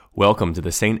Welcome to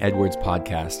the St. Edward's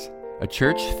Podcast, a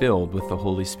church filled with the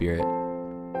Holy Spirit.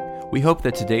 We hope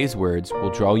that today's words will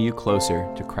draw you closer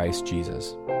to Christ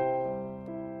Jesus.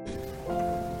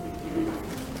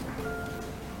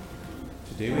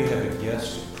 Today we have a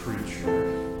guest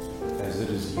preacher, as it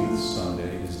is Youth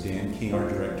Sunday. It is Dan King, our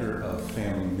Director of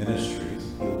Family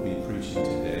Ministries. He'll be preaching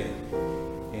today.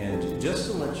 And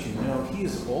just to let you know, he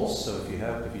is also, if you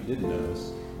didn't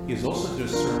notice, he is also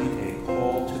discerning a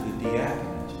call to the diaconate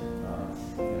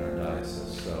in our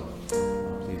diocese. So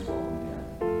please welcome Dan.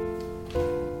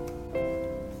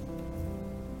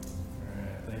 All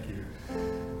right, thank you.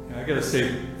 I got to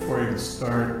say before I even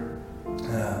start,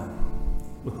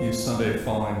 with Youth Sunday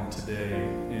falling today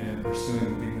and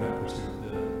being that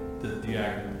pursuit, the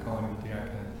diaconate, calling the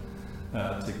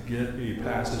diaconate, to get a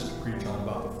passage to preach on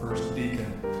about the first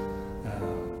deacon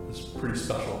is a pretty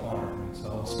special honor for me. So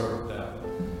I'll start with that.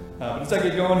 But as I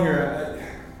get going here,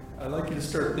 I'd like you to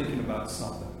start thinking about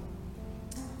something.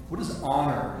 What does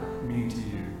honor mean to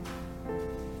you?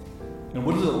 And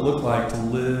what does it look like to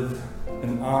live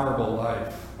an honorable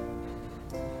life?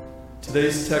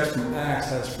 Today's text from Acts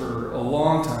has for a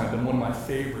long time been one of my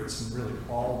favorites in really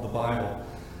all of the Bible.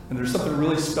 And there's something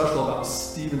really special about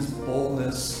Stephen's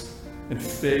boldness and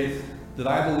faith that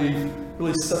I believe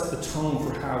really sets the tone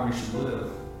for how we should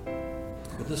live.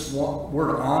 But this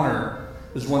word honor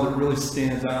is one that really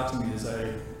stands out to me as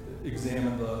I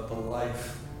examine the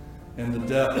life and the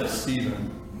death of Stephen.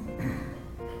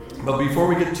 But before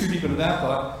we get too deep into that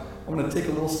thought, I'm going to take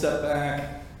a little step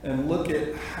back and look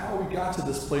at how we got to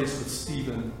this place with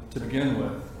Stephen to begin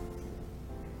with.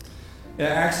 In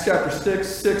Acts chapter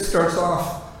 6 starts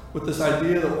off with this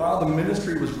idea that while the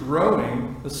ministry was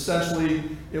growing, essentially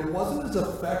it wasn't as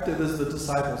effective as the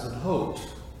disciples had hoped.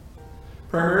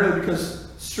 Primarily because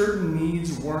certain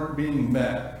needs weren't being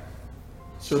met.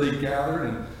 So they gathered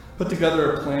and put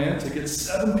together a plan to get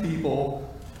 7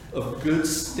 people of good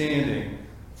standing,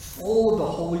 full of the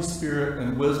Holy Spirit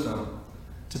and wisdom,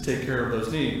 to take care of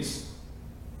those needs.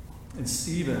 And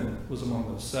Stephen was among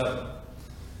those 7.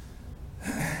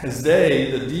 As they,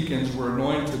 the deacons, were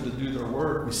anointed to do their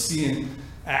work, we see in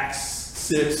Acts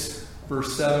 6,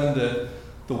 verse 7, that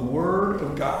the word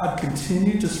of God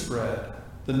continued to spread.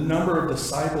 The number of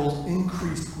disciples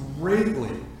increased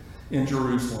greatly in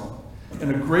Jerusalem, and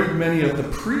a great many of the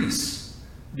priests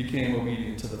became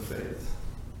obedient to the faith.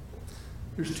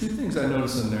 There's 2 things I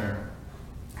notice in there.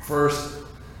 First,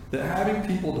 that having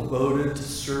people devoted to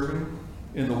serving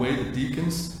in the way the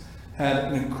deacons had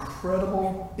an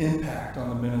incredible impact on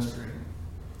the ministry.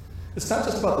 It's not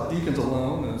just about the deacons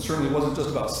alone, and it certainly wasn't just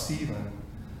about Stephen,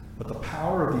 but the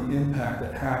power of the impact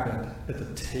that happened at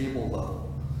the table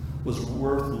level was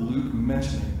worth Luke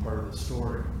mentioning part of the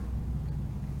story.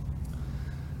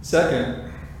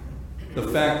 Second, the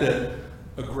fact that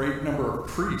a great number of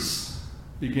priests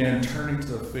began turning to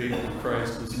the faith in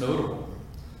Christ was notable.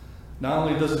 Not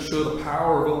only does it show the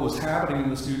power of what was happening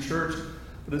in this new church,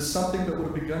 but it's something that would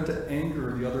have begun to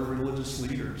anger the other religious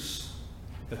leaders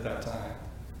at that time.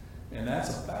 And that's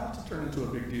about to turn into a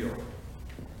big deal.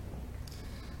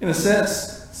 In a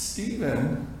sense,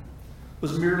 Stephen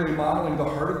was merely modeling the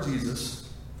heart of Jesus,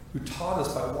 who taught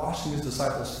us by washing his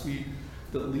disciples' feet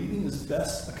that leading is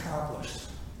best accomplished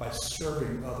by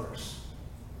serving others.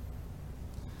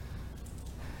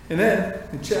 And then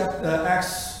in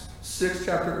Acts 6,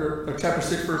 chapter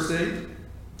 6, verse 8,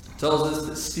 tells us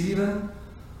that Stephen,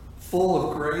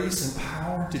 full of grace and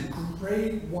power, did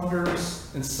great wonders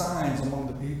and signs among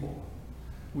the people.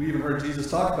 We even heard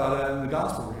Jesus talk about that in the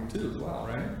gospel reading too, as well,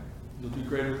 right? You'll do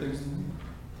greater things than me.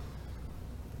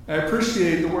 I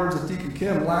appreciate the words of Deacon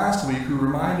Kim last week, who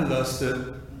reminded us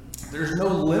that there's no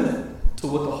limit to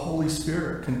what the Holy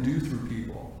Spirit can do through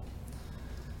people.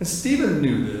 And Stephen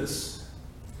knew this,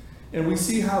 and we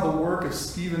see how the work of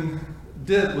Stephen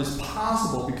did was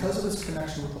possible because of his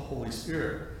connection with the Holy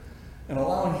Spirit and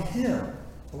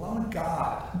allowing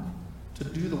God to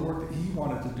do the work that he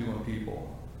wanted to do in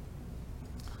people.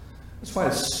 That's why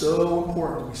it's so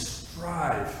important that we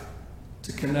strive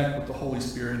to connect with the Holy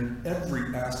Spirit in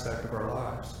every aspect of our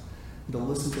lives and to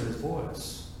listen to his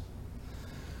voice.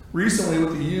 Recently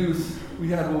with the youth, we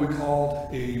had what we called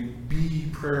a Be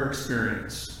Prayer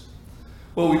experience.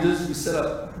 What we did is we set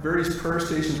up various prayer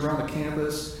stations around the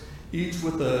campus, each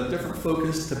with a different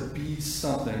focus to be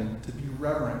something, to be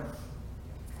reverent,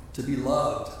 to be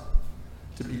loved,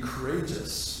 to be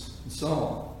courageous, and so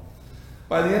on.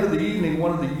 By the end of the evening,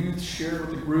 one of the youth shared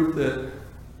with the group that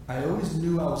I always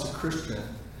knew I was a Christian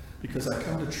because I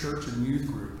come to church and youth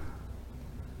group.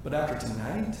 But after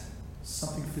tonight,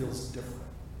 something feels different.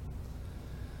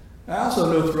 I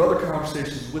also know through other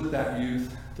conversations with that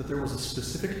youth that there was a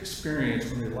specific experience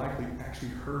when they likely actually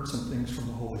heard some things from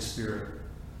the Holy Spirit.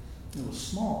 It was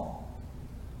small.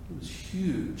 It was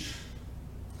huge.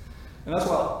 And that's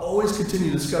why I'll always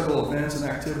continue to schedule events and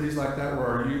activities like that where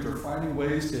our youth are finding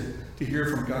ways to hear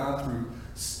from God through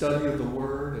study of the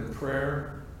Word and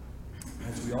prayer,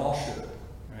 as we all should,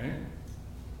 right?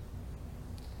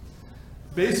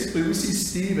 Basically, we see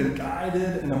Stephen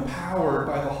guided and empowered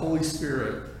by the Holy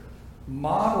Spirit,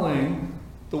 modeling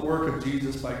the work of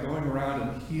Jesus by going around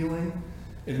and healing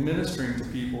and ministering to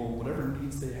people whatever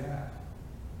needs they have.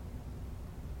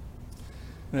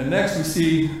 And then next we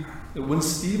see that when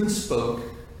Stephen spoke,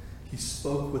 he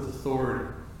spoke with authority.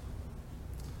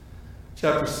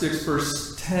 Chapter 6,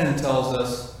 verse 10 tells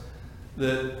us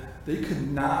that they could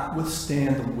not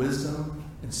withstand the wisdom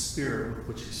and spirit with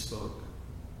which he spoke.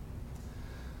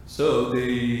 So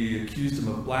they accused him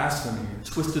of blasphemy and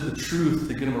twisted the truth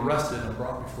to get him arrested and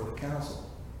brought before the council.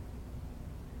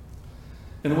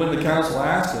 And when the council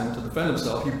asked him to defend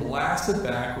himself, he blasted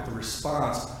back with a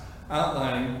response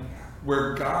outlining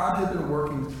where God had been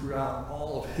working throughout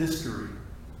all of history,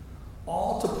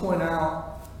 all to point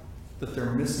out that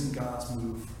they're missing God's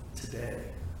move today.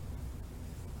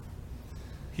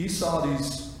 He saw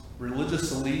these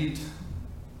religious elite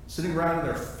sitting around in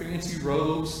their fancy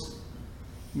robes,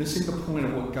 missing the point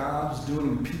of what God was doing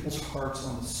in people's hearts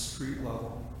on the street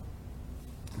level.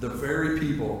 The very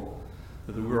people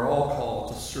that we were all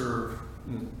called to serve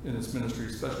in his ministry,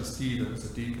 especially Stephen as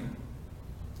a deacon.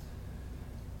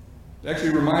 It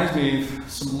actually reminds me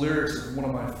of some lyrics of one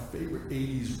of my favorite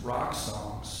 80s rock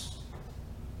songs,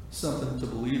 Something to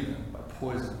Believe In by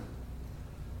Poison.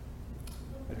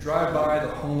 I drive by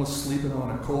the homeless sleeping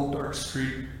on a cold, dark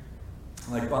street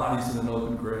like bodies in an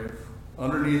open grave.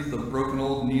 Underneath the broken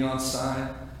old neon sign,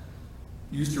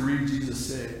 used to read Jesus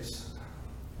Saves.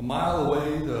 A mile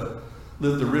away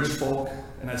live the rich folk,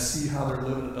 and I see how they're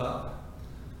living it up.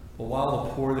 But while the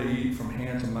poor they eat from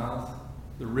hand to mouth,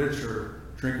 the rich are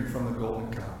drinking from the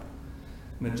golden cup.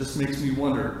 And it just makes me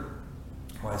wonder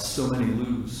why so many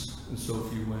lose and so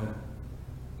few win.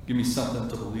 Give me something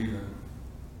to believe in.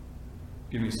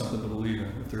 Give me something to believe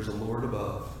in. If there's a Lord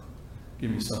above, give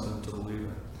me something to believe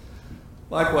in.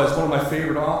 Likewise, one of my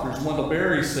favorite authors, Wendell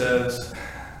Berry, says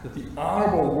that the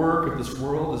honorable work of this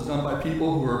world is done by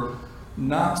people who are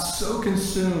not so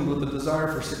consumed with the desire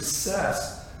for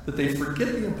success that they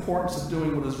forget the importance of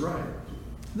doing what is right.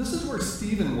 This is where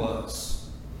Stephen was.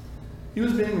 He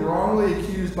was being wrongly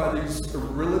accused by these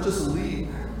religious elite,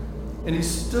 and he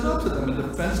stood up to them in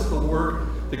defense of the work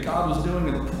that God was doing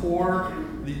in the poor,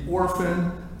 the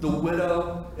orphan, the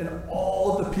widow, and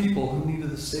all of the people who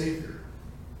needed a Savior.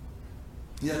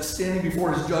 Yet, standing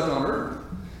before his judge on earth,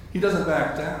 he doesn't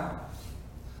back down,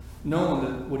 knowing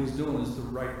that what he's doing is the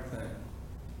right thing.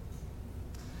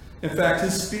 In fact,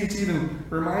 his speech even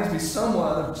reminds me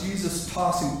somewhat of Jesus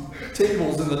tossing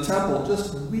tables in the temple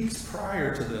just weeks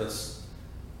prior to this.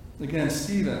 Again,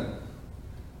 Stephen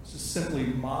is just simply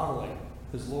modeling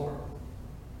his Lord.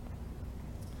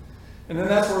 And then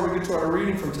that's where we get to our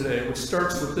reading from today, which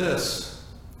starts with this.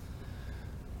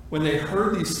 When they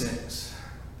heard these things,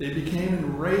 they became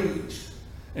enraged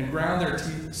and ground their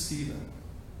teeth at Stephen.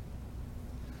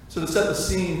 So to set the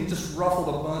scene, he just ruffled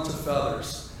a bunch of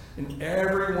feathers, and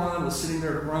everyone was sitting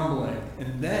there grumbling.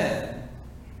 And then,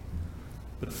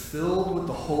 but filled with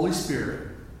the Holy Spirit,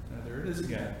 now there it is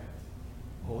again,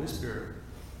 Holy Spirit,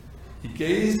 he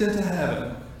gazed into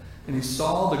heaven, and he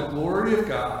saw the glory of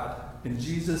God and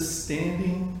Jesus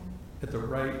standing at the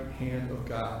right hand of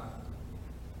God.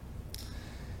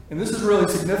 And this is really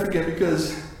significant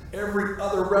because every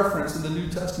other reference in the New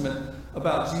Testament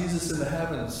about Jesus in the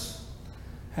heavens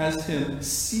has him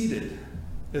seated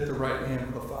at the right hand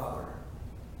of the Father.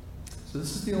 So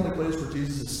this is the only place where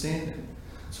Jesus is standing.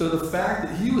 So the fact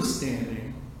that he was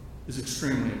standing is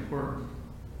extremely important.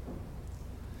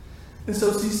 And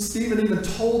so Stephen even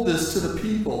told this to the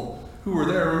people who were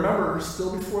there. Remember,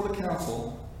 still before the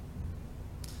council.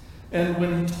 And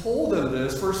when he told them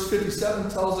this, verse 57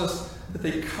 tells us that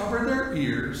they covered their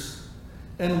ears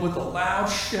and with a loud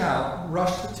shout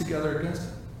rushed together against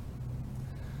him.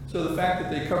 So the fact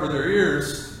that they covered their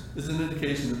ears is an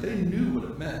indication that they knew what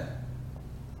it meant.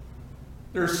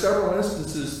 There are several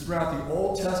instances throughout the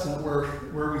Old Testament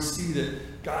where we see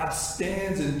that God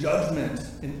stands in judgment,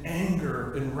 in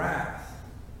anger, in wrath.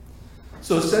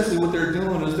 So essentially what they're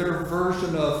doing is their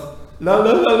version of, la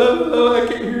la la la la, I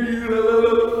can't hear you, la la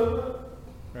la la,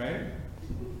 right?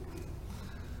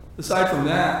 Aside from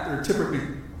that, there are typically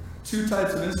two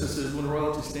types of instances when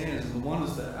royalty stands. And the one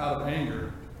is out of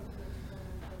anger,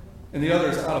 and the other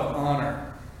is out of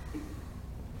honor.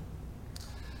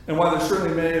 And while there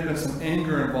certainly may have been some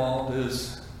anger involved,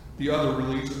 as the other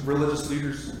religious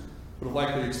leaders would have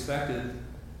likely expected,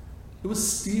 it was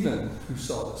Stephen who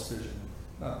saw this vision,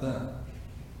 not them.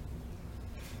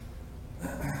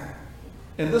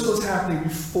 And this was happening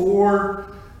before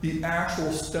the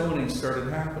actual stoning started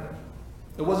happening.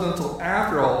 It wasn't until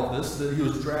after all of this that he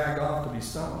was dragged off to be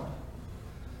stoned.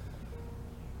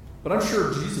 But I'm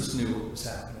sure Jesus knew what was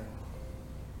happening.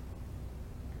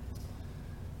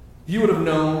 He would have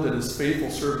known that his faithful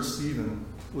servant Stephen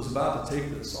was about to take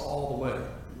this all the way.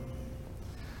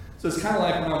 So it's kind of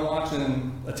like when I'm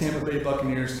watching a Tampa Bay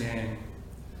Buccaneers game,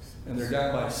 and they're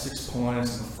down by 6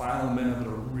 points in the final minute of a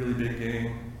really big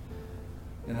game,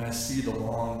 and I see the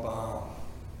long bomb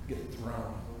get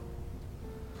thrown.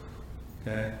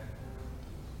 Okay?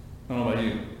 I don't know about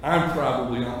you. I'm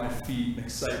probably on my feet in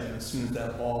excitement as soon as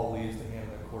that ball leaves the hand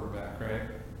of the quarterback, right?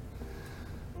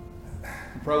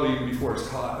 Probably even before it's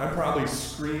caught. I'm probably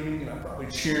screaming and I'm probably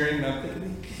cheering and I'm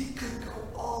thinking, he could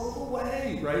go all the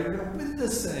way, right? We're going to win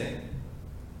this thing.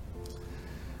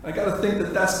 I got to think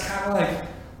that that's kind of like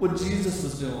what Jesus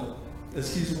was doing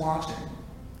as he's watching.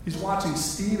 He's watching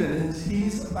Stephen and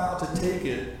he's about to take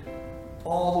it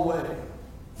all the way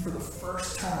for the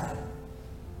first time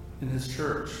in his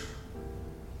church.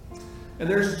 And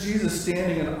there's Jesus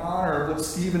standing in honor of what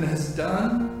Stephen has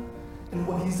done and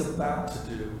what he's about to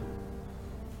do.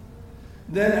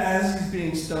 Then as he's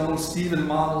being stoned, Stephen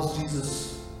models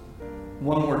Jesus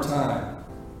one more time.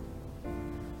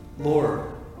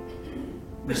 Lord,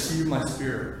 receive my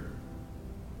spirit.